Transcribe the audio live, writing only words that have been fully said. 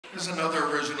Here's another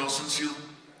original, since you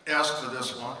asked for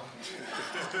this one.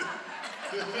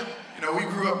 You know, we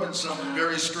grew up in some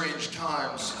very strange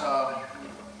times. I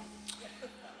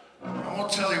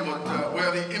won't tell you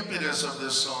where the impetus of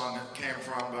this song came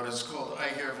from, but it's called I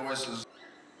Hear Voices.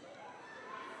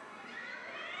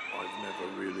 I've never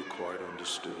really quite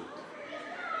understood.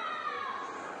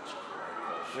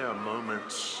 There are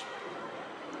moments,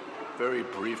 very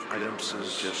brief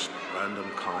glimpses, just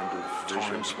random kind of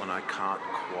times when I can't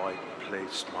quite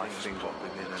place my finger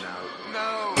popping in and out.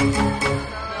 No,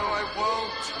 I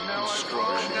won't. No,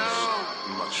 Instructions, I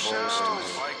won't. much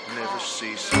distance, never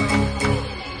ceasing.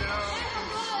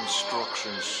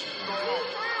 Instructions.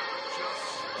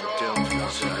 I don't want to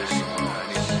listen to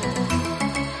anything.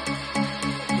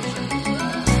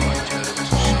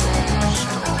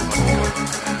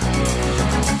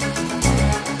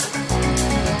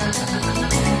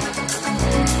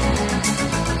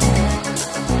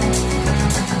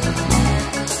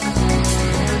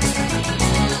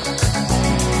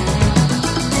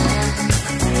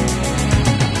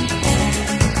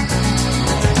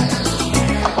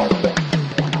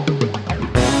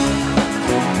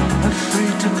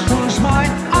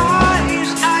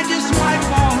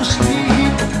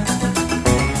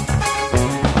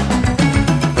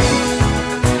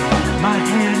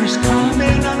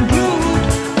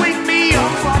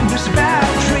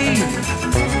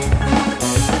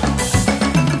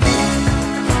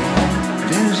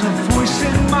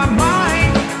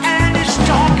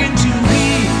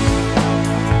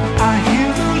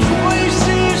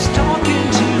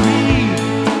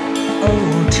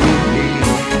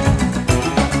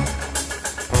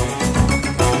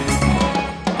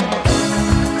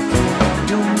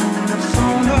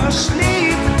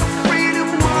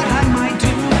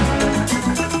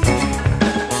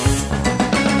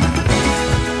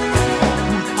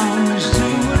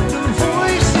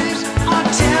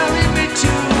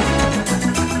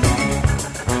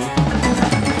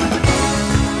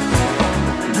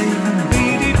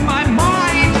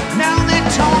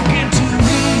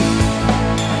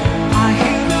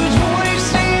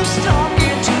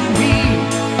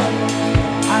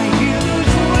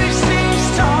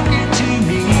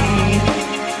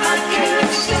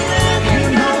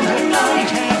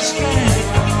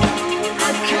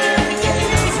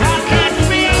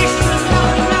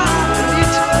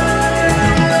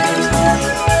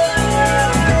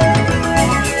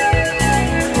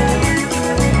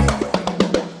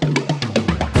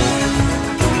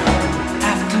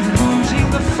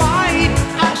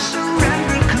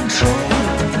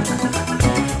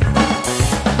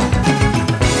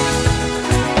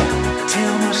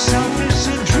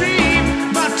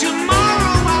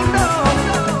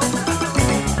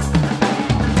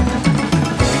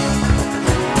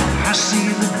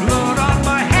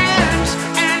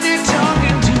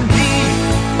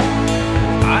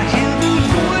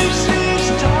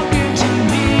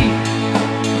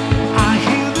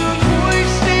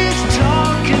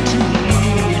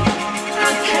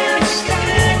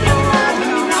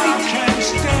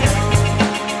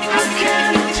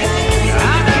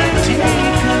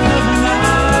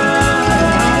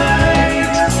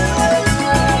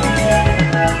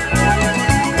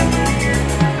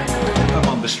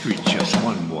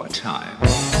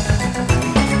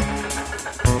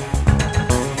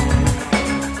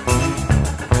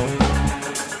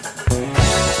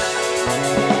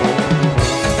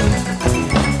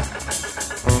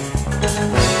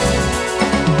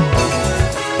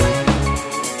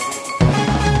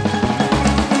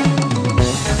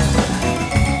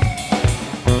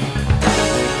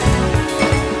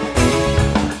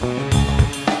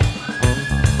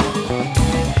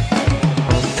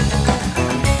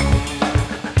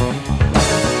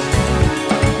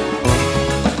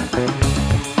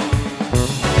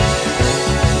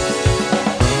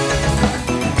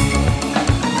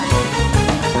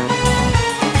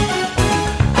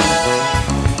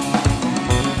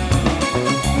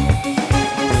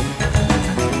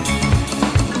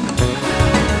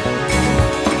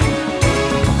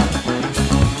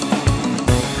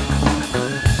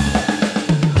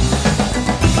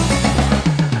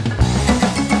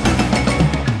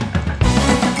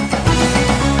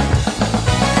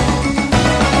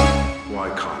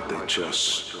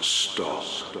 Just